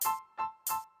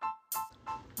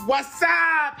What's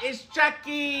up? It's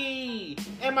Chucky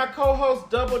and my co-host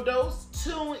Double Dose.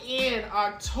 Tune in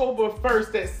October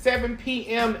 1st at 7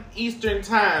 p.m. Eastern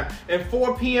Time and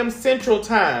 4 p.m. Central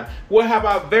Time. We'll have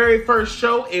our very first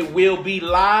show. It will be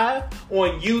live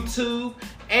on YouTube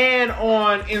and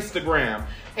on Instagram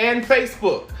and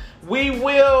Facebook. We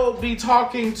will be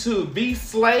talking to V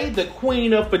Slay, the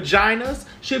queen of vaginas.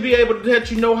 She'll be able to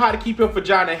let you know how to keep your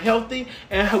vagina healthy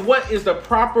and what is the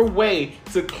proper way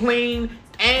to clean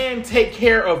and take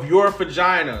care of your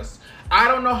vaginas. I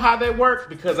don't know how they work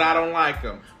because I don't like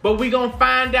them, but we're gonna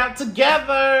find out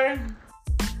together.